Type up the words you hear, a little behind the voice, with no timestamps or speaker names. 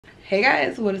Hey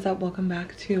guys, what is up? Welcome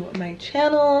back to my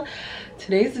channel.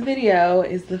 Today's video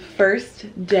is the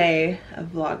first day of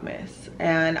Vlogmas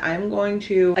and I'm going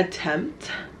to attempt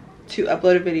to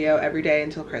upload a video every day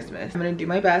until Christmas. I'm gonna do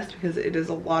my best because it is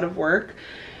a lot of work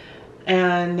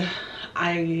and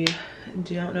I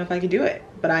don't know if I can do it,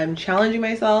 but I'm challenging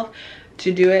myself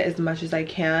to do it as much as I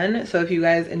can. So if you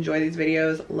guys enjoy these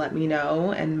videos, let me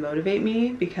know and motivate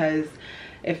me, because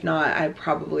if not, I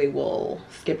probably will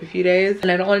skip a few days and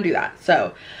I don't want to do that.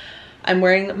 So I'm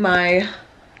wearing my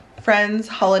friend's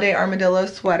holiday armadillo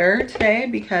sweater today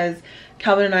because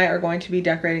Calvin and I are going to be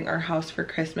decorating our house for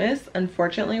Christmas.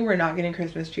 Unfortunately, we're not getting a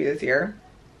Christmas tree this year.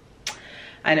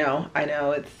 I know,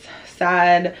 it's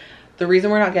sad. The reason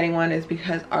we're not getting one is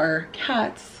because our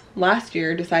cats last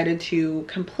year decided to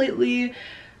completely,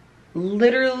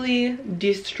 literally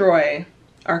destroy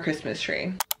our Christmas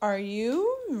tree. Are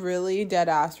you really dead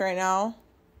ass right now?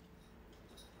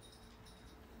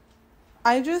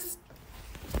 I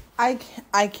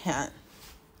can't.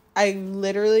 I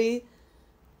literally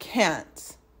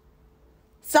can't.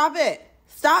 Stop it.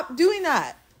 Stop doing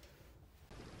that.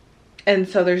 And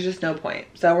so there's just no point.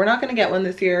 So we're not going to get one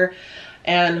this year.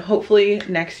 And hopefully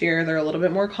next year they're a little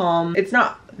bit more calm. It's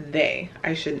not they.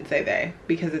 I shouldn't say they,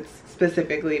 because it's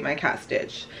specifically my cat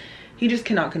Stitch. He just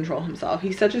cannot control himself.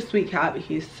 He's such a sweet cat, but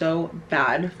he's so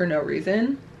bad for no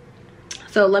reason.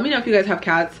 So let me know if you guys have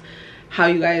cats, how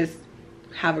you guys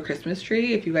have a Christmas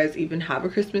tree, if you guys even have a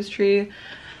Christmas tree,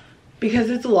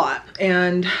 because it's a lot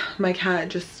and my cat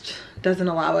just doesn't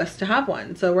allow us to have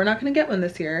one. So we're not gonna get one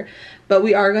this year, but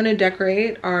we are gonna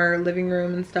decorate our living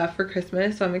room and stuff for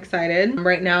Christmas, so I'm excited.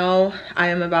 Right now, I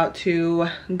am about to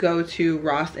go to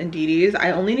Ross and Didi's. I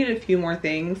only need a few more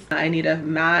things. I need a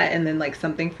mat and then like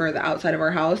something for the outside of our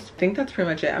house. I think that's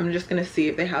pretty much it. I'm just gonna see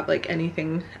if they have like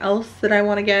anything else that I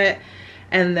wanna get.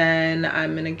 And then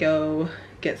I'm gonna go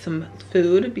get some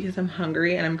food because I'm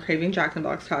hungry and I'm craving Jack in the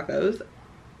Box tacos.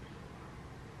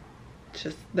 It's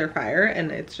just, they're fire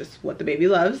and it's just what the baby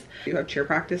loves. You have cheer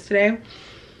practice today.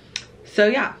 So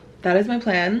yeah, that is my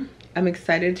plan. I'm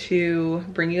excited to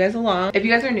bring you guys along. If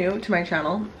you guys are new to my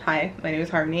channel, hi, my name is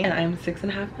Harmony and I'm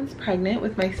 6.5 months pregnant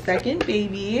with my second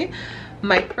baby.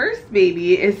 My first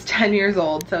baby is 10 years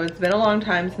old, so it's been a long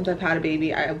time since I've had a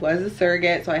baby. I was a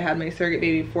surrogate, so I had my surrogate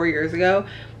baby 4 years ago,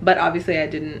 but obviously I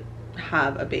didn't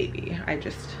have a baby. I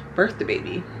just birthed a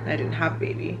baby. I didn't have a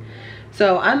baby.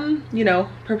 So I'm, you know,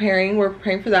 preparing. We're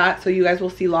preparing for that. So you guys will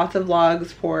see lots of vlogs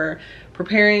for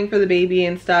preparing for the baby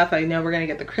and stuff. I know we're gonna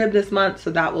get the crib this month, so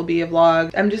that will be a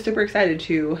vlog. I'm just super excited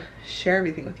to share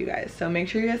everything with you guys. So make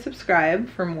sure you guys subscribe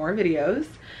for more videos.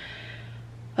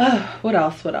 What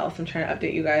else? I'm trying to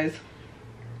update you guys.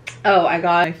 Oh, I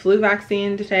got my flu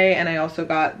vaccine today and I also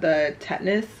got the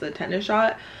tetanus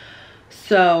shot.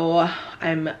 So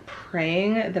I'm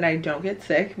praying that I don't get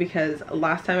sick, because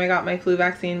last time I got my flu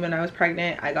vaccine when I was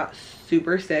pregnant, I got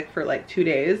super sick for like 2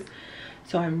 days.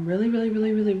 So I'm really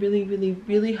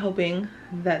hoping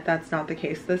that that's not the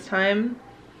case this time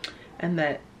and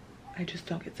that I just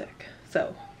don't get sick.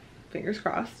 So fingers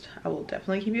crossed. I will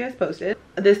definitely keep you guys posted.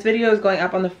 This video is going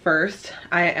up on the 1st.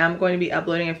 I am going to be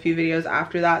uploading a few videos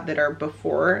after that that are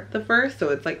before the 1st. So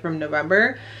it's like from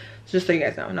November. Just so you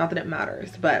guys know, not that it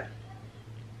matters, but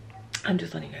I'm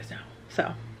just letting you guys know.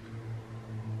 So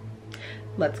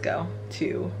let's go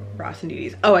to Ross and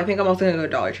Didi's. Oh, I think I'm also gonna go to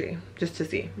Dollar Tree just to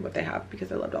see what they have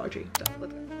because I love Dollar Tree. So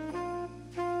let's go.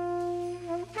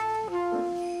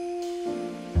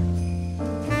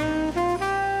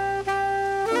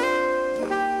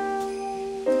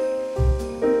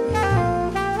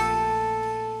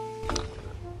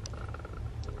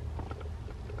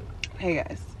 Hey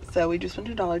guys, so we just went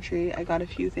to Dollar Tree. I got a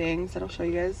few things that I'll show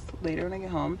you guys later when I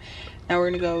get home. Now we're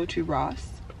gonna go to Ross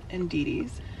and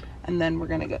Didi's, and then we're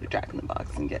gonna go to Jack in the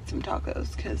Box and get some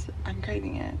tacos because I'm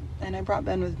craving it. And I brought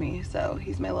Ben with me, so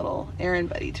he's my little errand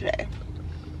buddy today.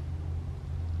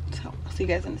 So I'll see you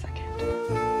guys in a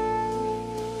second.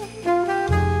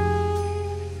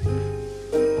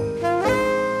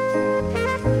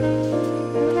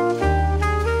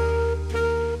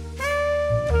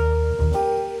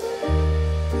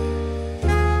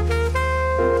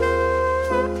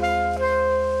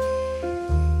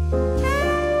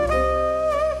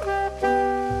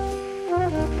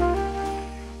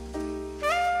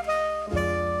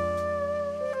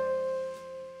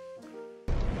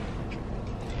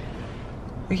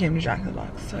 We came to Jack in the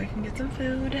Box so I can get some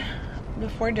food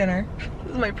before dinner.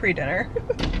 This is my pre-dinner.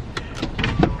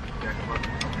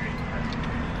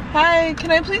 Hi,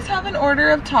 can I please have an order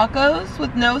of tacos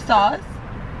with no sauce?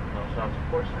 No sauce,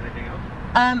 of course. Anything else?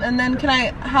 And then can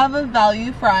I have a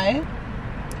value fry?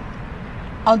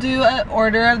 I'll do an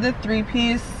order of the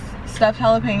 3-piece stuffed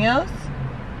jalapenos.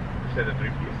 You said a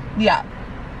 3-piece? Yeah,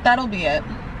 that'll be it.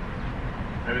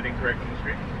 Everything correct on the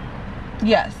screen?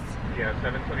 Yes. Yeah,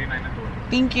 $7.29 at the window.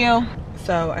 Thank you.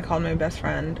 So I called my best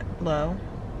friend, Lo,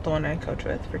 the one I coach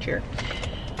with for cheer.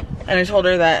 And I told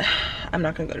her that I'm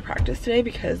not gonna go to practice today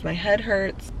because my head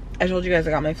hurts. I told you guys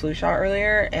I got my flu shot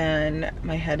earlier and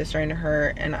my head is starting to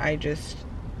hurt and I just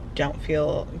don't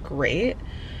feel great.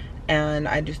 And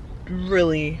I just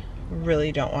really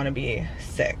don't want to be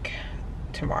sick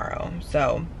tomorrow.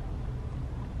 So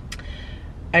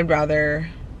I'd rather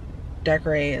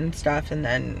decorate and stuff and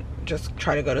then just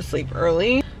try to go to sleep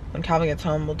early. When Calvin gets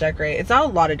home, we'll decorate. It's not a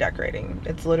lot of decorating.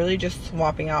 It's literally just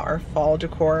swapping out our fall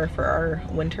decor for our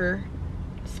winter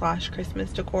 /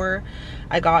 Christmas decor.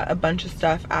 I got a bunch of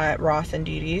stuff at Ross and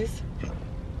Didi's,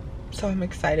 so I'm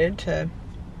excited to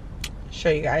show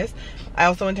you guys. I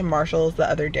also went to Marshall's the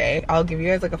other day. I'll give you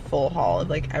guys like a full haul of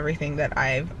like everything that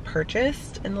I've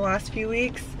purchased in the last few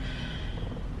weeks.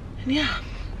 And yeah,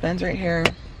 Ben's right here.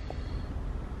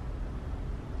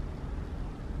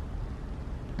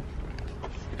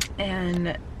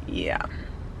 And yeah,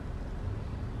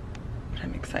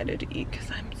 I'm excited to eat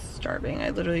because I'm starving.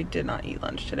 I literally did not eat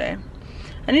lunch today.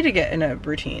 I need to get in a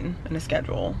routine and a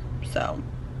schedule, so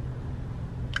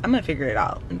I'm gonna figure it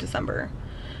out in December,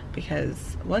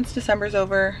 because once December's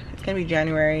over, it's gonna be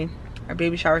January. Our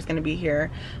baby shower is gonna be here,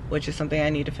 which is something I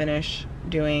need to finish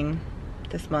doing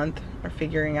this month or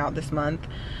figuring out this month.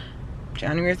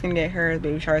 January is gonna get here, the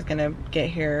baby shower is gonna get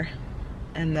here,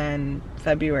 and then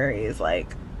February is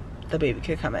like the baby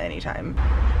could come at any time.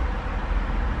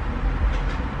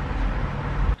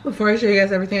 Before I show you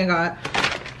guys everything I got,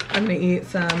 I'm gonna eat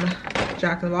some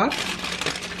Jack in the Box.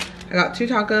 I got 2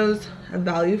 tacos, a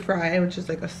value fry, which is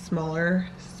like a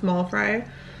small fry,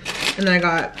 and then I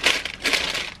got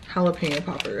jalapeno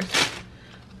poppers,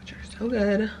 which are so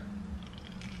good.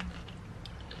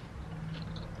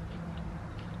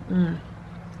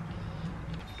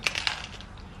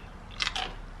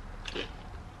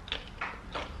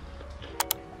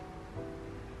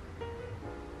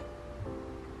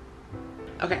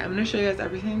 Okay, I'm gonna show you guys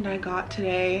everything that I got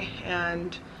today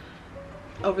and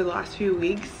over the last few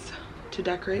weeks to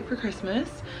decorate for Christmas.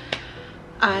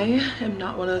 I am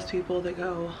not one of those people that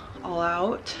go all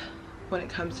out when it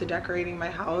comes to decorating my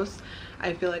house.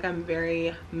 I feel like I'm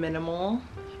very minimal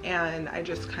and I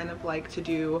just kind of like to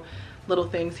do little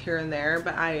things here and there,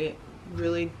 but I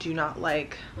really do not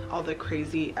like all the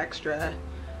crazy extra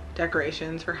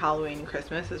decorations for Halloween and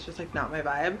Christmas. It's just like not my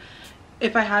vibe.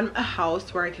 If I had a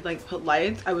house where I could like put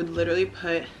lights, I would literally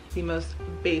put the most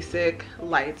basic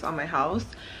lights on my house.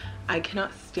 I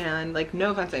cannot stand, like, no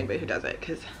offense to anybody who does it,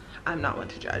 because I'm not one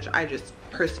to judge. I just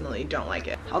personally don't like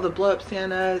it. All the blow up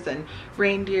Santas and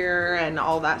reindeer and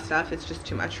all that stuff, it's just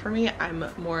too much for me. I'm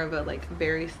more of a like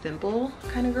very simple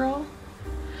kind of girl.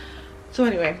 So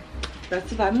anyway, that's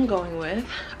the vibe I'm going with.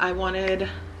 I wanted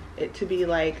it to be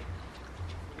like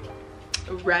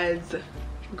reds,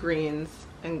 greens,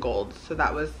 and gold, so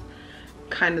that was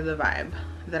kind of the vibe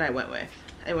that I went with.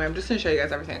 Anyway, I'm just gonna show you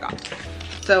guys everything I got.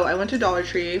 So I went to Dollar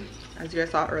Tree, as you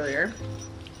guys saw earlier.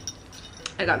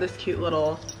 I got this cute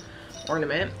little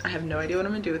ornament. I have no idea what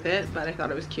I'm gonna do with it, but I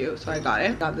thought it was cute, so I got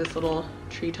it. Got this little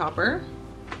tree topper,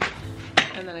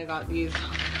 and then I got these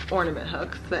ornament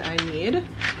hooks that I need,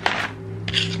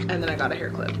 and then I got a hair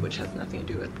clip, which has nothing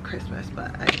to do with Christmas,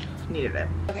 but I needed it.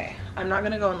 Okay, I'm not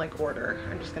gonna go in like order.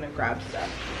 I'm just gonna grab stuff.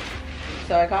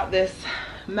 So I got this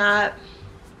mat,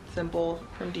 simple,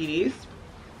 from Didi's.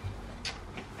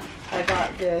 I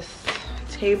got this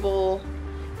table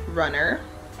runner,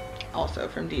 also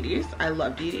from Didi's. I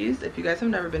love Didi's. If you guys have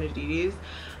never been to Didi's,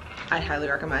 I highly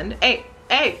recommend. Hey,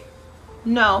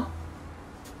 no.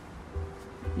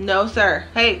 No, sir.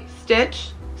 Hey,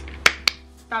 Stitch,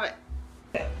 stop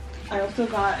it. I also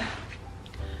got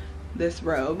this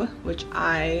robe, which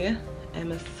I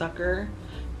am a sucker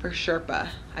for Sherpa.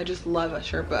 I just love a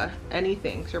Sherpa.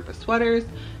 Anything. Sherpa sweaters,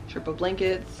 Sherpa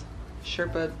blankets,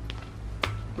 Sherpa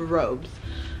robes.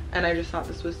 And I just thought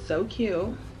this was so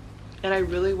cute. And I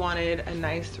really wanted a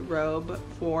nice robe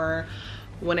for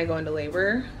when I go into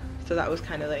labor. So that was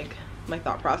kind of like my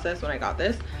thought process when I got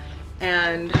this.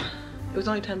 And it was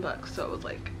only 10 bucks, so it was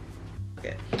like,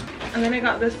 okay. And then I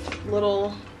got this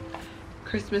little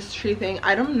Christmas tree thing.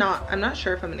 I'm not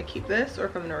sure if I'm gonna keep this or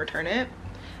if I'm gonna return it.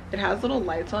 It has little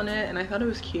lights on it and I thought it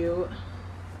was cute,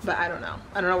 but I don't know.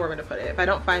 I don't know where I'm gonna put it. If I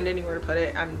don't find anywhere to put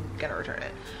it, I'm gonna return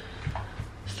it.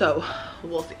 So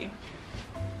we'll see.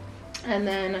 And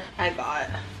then I got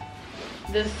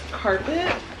this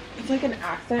carpet. It's like an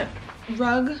accent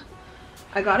rug.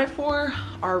 I got it for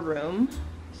our room.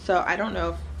 So I don't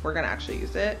know if we're gonna actually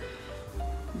use it.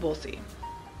 We'll see.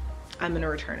 I'm gonna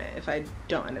return it if I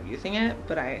don't end up using it,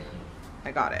 but I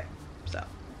got it, so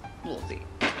we'll see.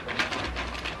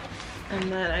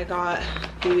 And then I got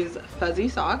these fuzzy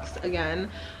socks. Again,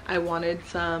 I wanted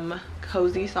some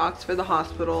cozy socks for the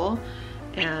hospital,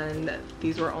 and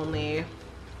these were only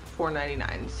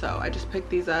 $4.99. So I just picked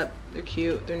these up. They're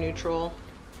cute, they're neutral.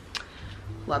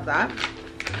 Love that.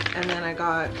 And then I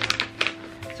got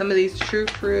some of these True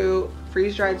Fruit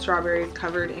freeze-dried strawberries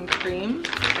covered in cream.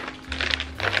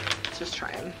 Let's just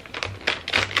try them.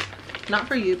 Not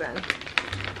for you, Ben.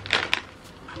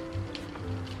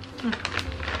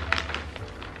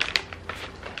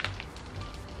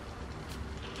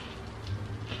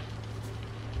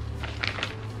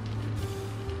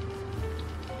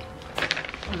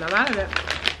 I'm not mad at it.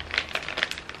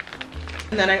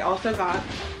 And then I also got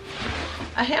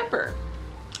a hamper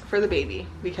for the baby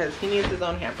because he needs his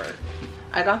own hamper.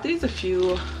 I got these a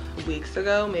few weeks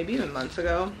ago, maybe even months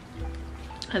ago,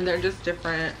 and they're just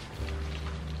different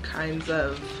kinds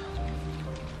of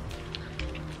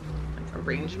like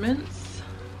arrangements,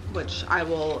 which I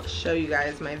will show you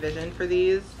guys my vision for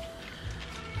these.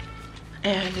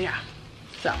 And yeah,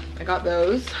 so I got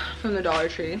those from the Dollar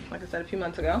Tree, like I said, a few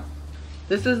months ago.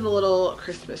 This is the little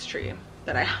Christmas tree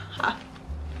that I have.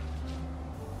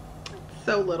 It's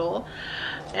so little,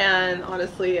 and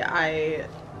honestly I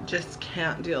just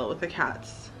can't deal with the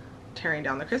cats tearing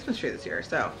down the Christmas tree this year.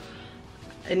 So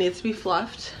it needs to be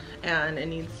fluffed and it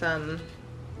needs some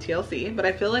TLC, but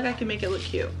I feel like I can make it look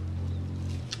cute.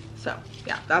 So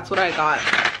yeah, that's what I got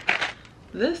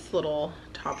this little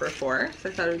topper for. So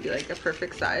I thought it would be like a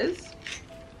perfect size.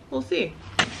 We'll see.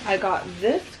 I got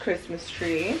this Christmas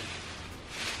tree,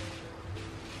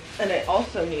 and it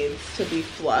also needs to be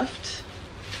fluffed,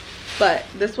 but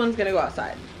this one's gonna go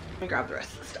outside. Let me grab the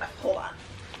rest of the stuff. Hold on.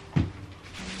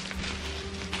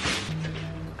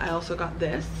 I also got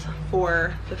this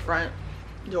for the front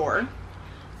door.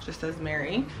 It just says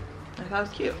Mary. I thought it was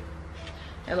cute.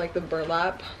 And like the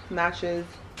burlap matches.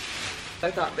 I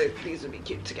thought that these would be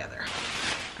cute together.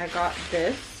 I got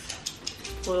this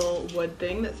little wood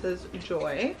thing that says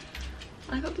Joy.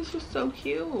 I thought this was so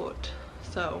cute.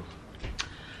 So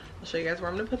I'll show you guys where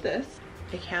I'm gonna put this.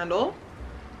 A candle.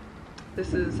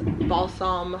 This is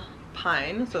balsam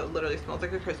pine, so it literally smells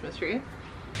like a Christmas tree.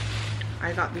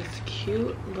 I got these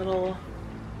cute little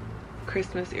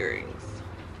Christmas earrings.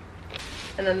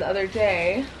 And then the other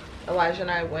day, Elijah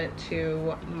and I went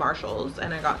to Marshall's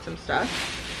and I got some stuff.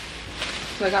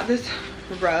 So I got this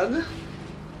rug.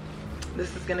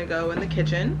 This is gonna go in the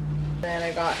kitchen. Then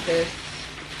I got this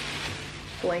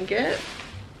blanket.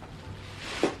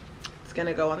 It's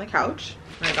gonna go on the couch.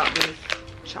 And I got these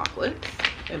chocolates,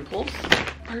 Impulse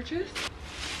purchase.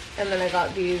 And then I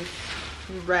got these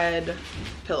red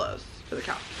pillows for the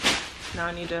couch. Now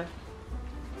I need to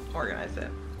organize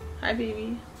it. Hi,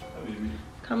 baby. Hi, baby.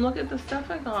 Come look at the stuff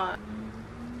I got.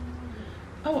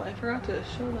 Oh, I forgot to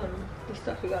show them the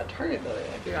stuff we got at Target the other day.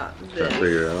 I forgot this. Trying to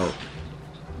figure it out.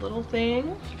 Little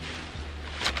thing.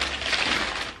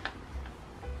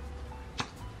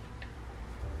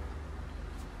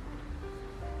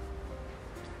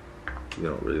 You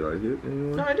don't really like it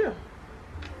anymore? No, I do.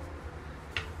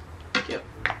 Cute.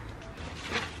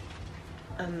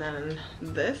 And then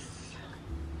this.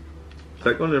 Is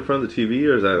that going in front of the TV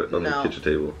or is that on the kitchen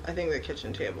table? I think the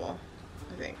kitchen table.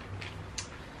 I think.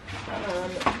 And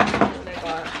then I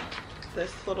got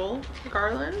this little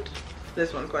garland.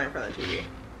 This one's going in front of the TV.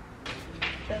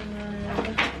 And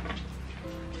then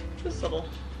this little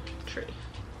tree.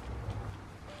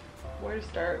 Where to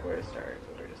start? Where to start?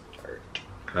 Where to start?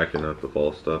 Packing up the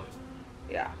fall stuff.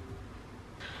 Yeah.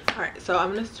 Alright, so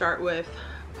I'm going to start with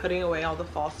putting away all the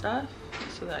fall stuff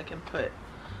so that I can put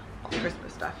all the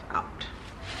Christmas stuff out.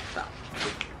 So.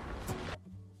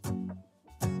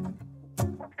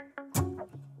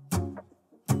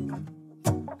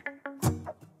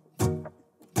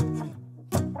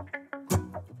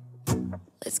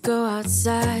 Let's go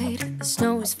outside, the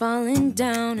snow is falling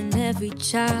down and every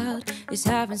child is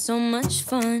having so much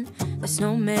fun. The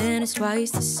snowman is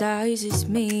twice the size as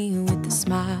me, with a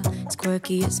smile as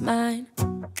quirky as mine.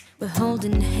 We're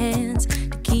holding hands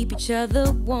to keep each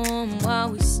other warm while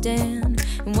we stand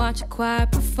and watch a choir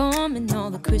performing all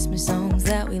the Christmas songs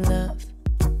that we love.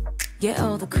 Yeah,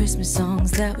 all the Christmas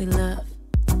songs that we love.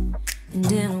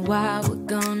 And in a while we're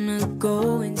gonna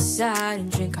go inside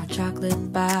and drink our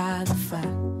chocolate by the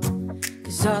fire.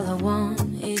 'Cause all I want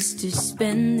is to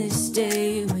spend this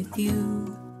day with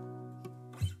you.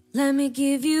 Let me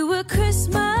give you a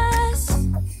Christmas,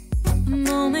 a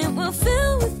moment we'll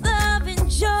fill with love and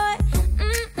joy.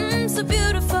 so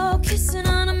beautiful, kissing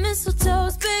on a mistletoe,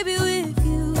 baby, with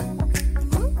you.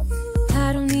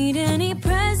 I don't need any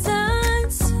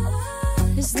presents,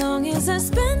 as long as I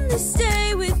spend this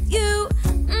day with you.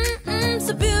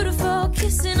 So beautiful,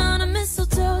 kissing on a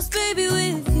mistletoe, baby,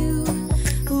 with you.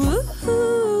 Ooh.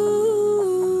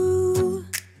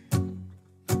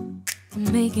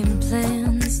 I'm making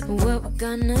plans of what we're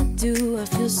gonna do. I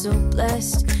feel so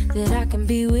blessed that I can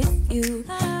be with you,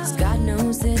 'cause God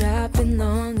knows that I've been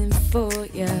longing for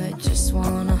you. I just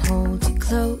wanna hold you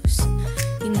close.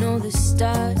 You know the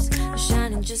stars are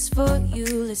shining just for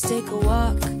you. Let's take a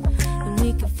walk and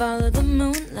we can follow the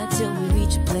moonlight till we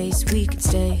reach a place we can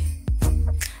stay.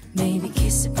 Maybe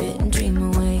kiss a bit and dream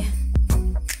away.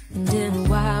 And in a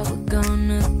while we're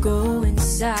gonna go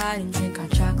inside and drink our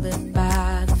chocolate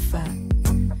by the fire,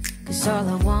 'cause all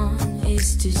I want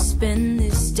is to spend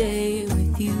this day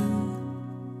with you.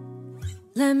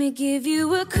 Let me give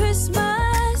you a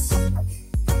Christmas,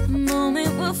 a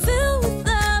moment we'll fill with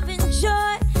love and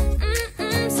joy.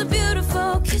 So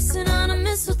beautiful, kissing on a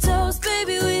mistletoe,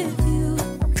 baby, with you.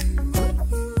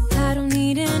 I don't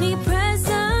need any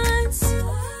presents,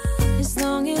 as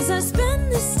long as I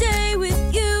spend this day with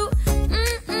you.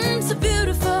 So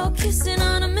beautiful, kissing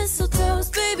on a mistletoe,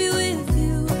 baby, with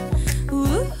you.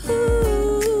 Ooh.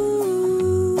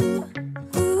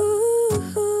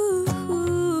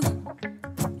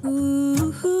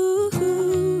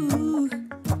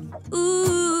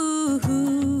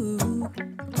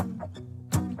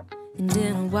 And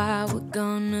in a while we're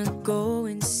gonna go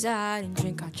inside and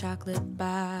drink our chocolate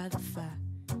by the fire.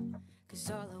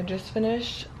 I just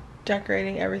finished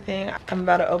decorating everything. I'm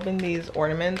about to open these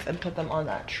ornaments and put them on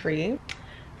that tree,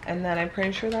 and then I'm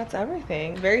pretty sure that's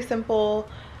everything. Very simple,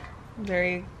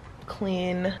 very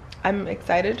clean. I'm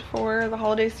excited for the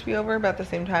holidays to be over, but at the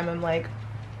same time I'm like,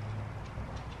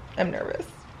 I'm nervous.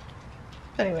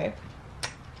 Anyway,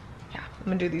 yeah, I'm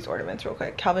gonna do these ornaments real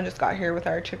quick. Calvin just got here with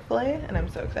our Chick-fil-A and I'm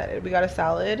so excited. We got a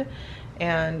salad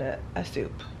and a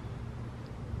soup.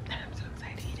 I'm so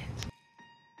excited to eat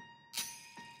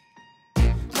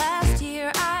it. Last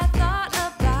year I thought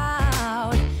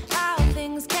about how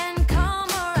things can come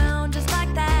around just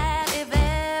like that if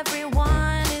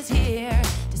everyone is here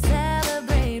to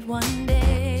celebrate one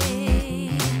day.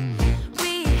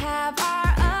 We have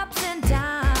our ups and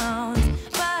downs,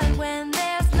 but when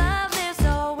there's love there's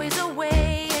always a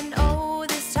way. And oh,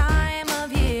 this time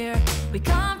of year we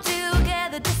come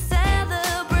together to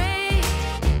celebrate.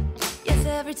 Yes,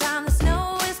 every time the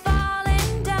snow is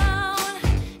falling down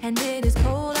and it is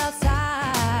cold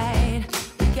outside,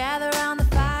 we gather around the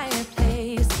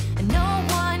fireplace and no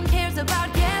one cares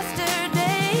about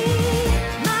yesterday.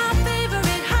 My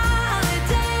favorite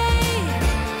holiday,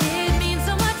 it means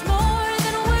so much more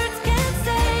than words can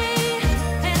say.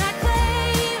 And I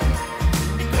claim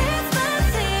that Christmas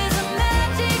is a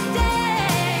magic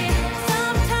day.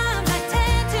 Sometimes I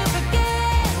tend to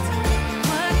forget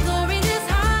what glory this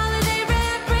holiday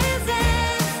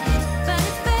represents, but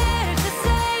it's fair to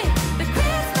say that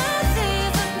Christmas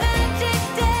is a magic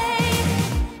day.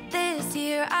 This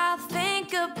year I'll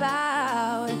think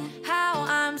about how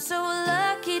I'm so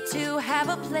lucky to have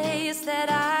a place that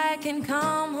I can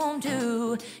come home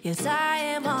to. Yes, I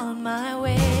am on my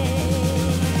way.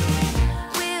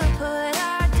 We'll put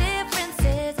our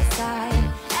differences aside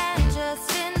and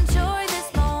just enjoy this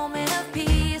moment of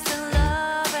peace and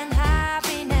love and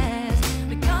happiness.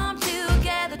 We come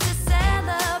together to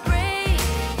celebrate.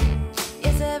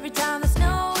 Yes, every time the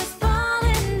snow is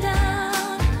falling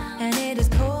down and it is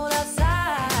cold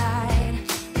outside,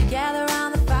 we gather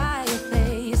around the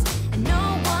fireplace and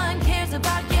no one cares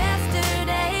about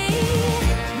yesterday.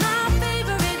 My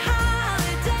favorite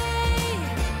holiday,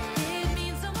 it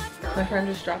means so much more. My friend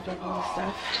just dropped off all the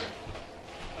stuff.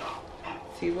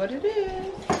 See what it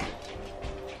is.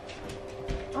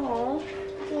 Oh,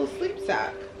 a little sleep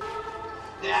sack.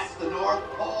 That's the North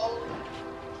Pole.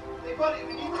 Hey, buddy,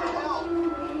 we need your help.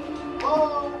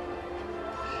 Whoa.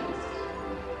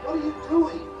 What are you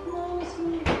doing?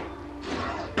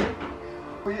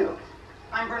 Who are you?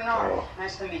 I'm Bernard.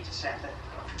 Nice to meet you, Santa.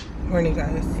 Morning,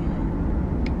 guys.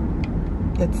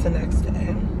 It's the next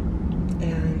day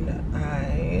and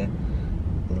I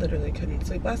literally couldn't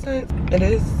sleep last night. It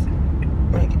is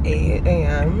like 8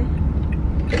 a.m.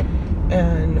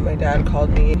 and my dad called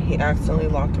me. He accidentally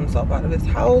locked himself out of his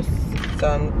house, so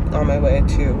I'm on my way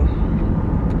to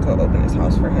go open his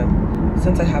house for him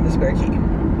since I have a spare key.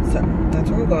 So that's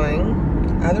where I'm going.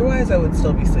 Otherwise I would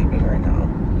still be sleeping right now.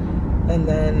 And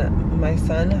then my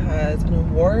son has an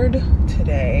award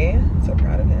today. So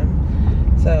proud of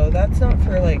him. So that's not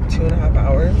for like 2.5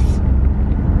 hours.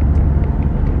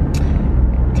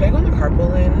 Can I go in the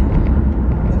carpool lane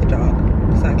with a dog?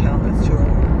 Does that count as 2 or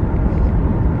more?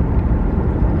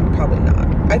 Probably not.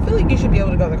 I feel like you should be able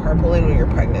to go in the carpool lane when you're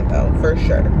pregnant though, for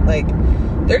sure. Like,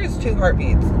 there's 2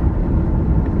 heartbeats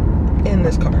in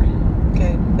this car,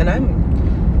 okay? And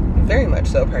I'm very much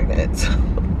so pregnant, so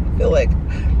I feel like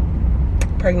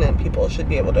pregnant people should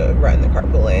be able to ride in the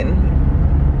carpool lane.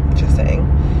 Just saying.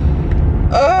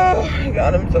 Oh my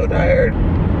god, I'm so tired.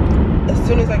 As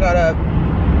soon as I got up,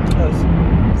 I was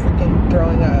freaking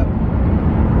throwing up.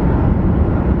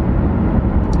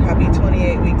 Happy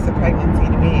 28 weeks of pregnancy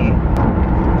to me.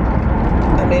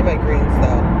 I made my greens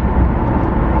though.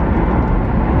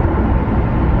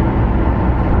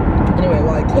 Anyway,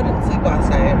 while I couldn't sleep last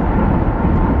night,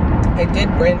 I did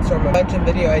brainstorm a bunch of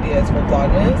video ideas for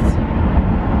Vlogmas.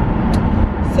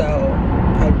 So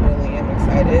I really am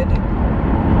excited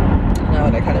now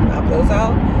that I kind of map those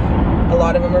out. A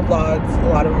lot of them are vlogs, a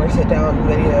lot of them are sit down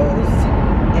videos,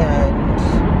 and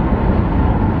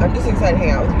I'm just excited to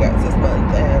hang out with you guys this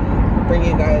month and bring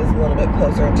you guys a little bit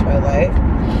closer into my life.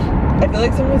 I feel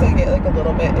like sometimes I get like a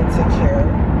little bit insecure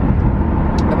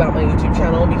about my YouTube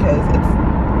channel because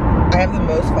I have the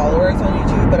most followers on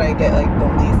YouTube, but I get like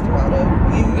the least amount of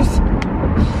views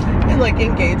and like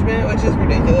engagement, which is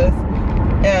ridiculous.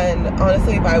 And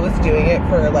honestly, if I was doing it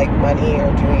for like money or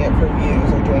doing it for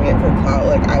views or doing it for clout,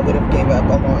 like I would have gave up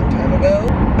a long time ago.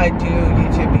 I do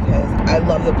YouTube because I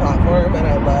love the platform and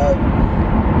I love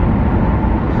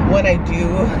when I do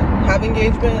have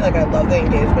engagement. Like I love the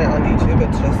engagement on YouTube.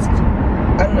 It's just,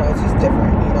 I don't know, it's just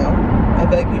different, you know? I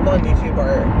feel like people on YouTube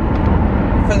are,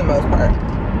 for the most part,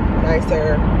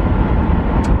 nicer,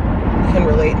 can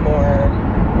relate more,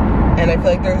 and I feel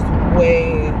like there's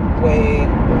way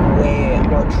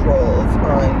more trolls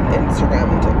on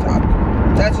Instagram and TikTok.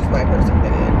 That's just my personal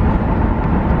opinion.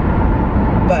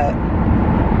 But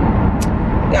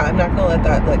yeah, I'm not gonna let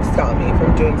that like stop me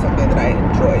from doing something that I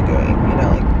enjoy doing, you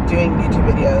know, like doing YouTube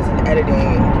videos and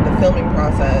editing, the filming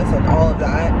process and all of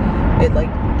that. It like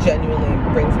genuinely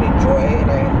brings me joy and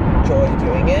I enjoy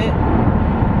doing it.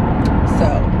 So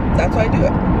that's why I do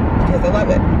it, because I love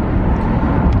it.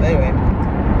 But anyway,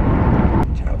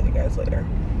 chat with you guys later.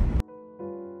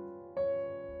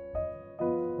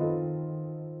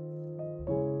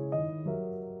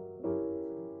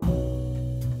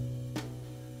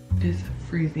 It is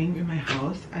freezing in my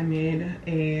house. I made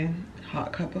a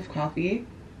hot cup of coffee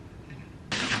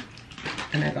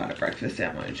and I got a breakfast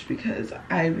sandwich because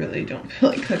I really don't feel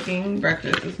like cooking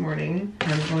breakfast this morning.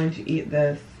 I'm going to eat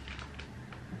this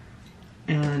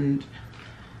and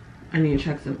I need to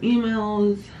check some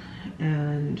emails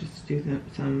and just do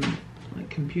some like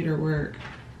computer work.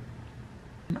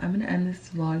 I'm gonna end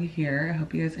this vlog here. I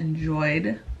hope you guys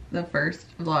enjoyed the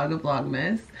first vlog of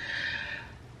Vlogmas.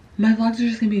 My vlogs are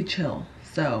just gonna be chill,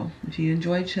 so if you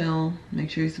enjoy chill,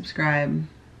 make sure you subscribe.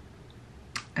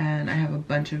 And I have a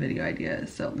bunch of video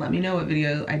ideas, so let me know what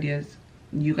video ideas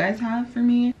you guys have for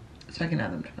me so I can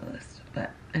add them to my list.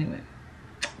 But anyway,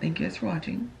 thank you guys for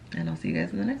watching and I'll see you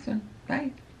guys in the next one.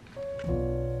 Bye.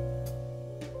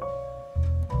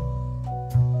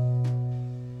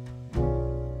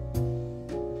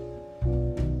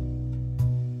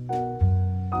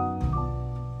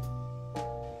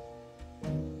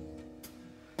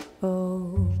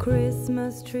 Oh,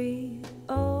 Christmas tree,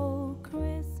 oh.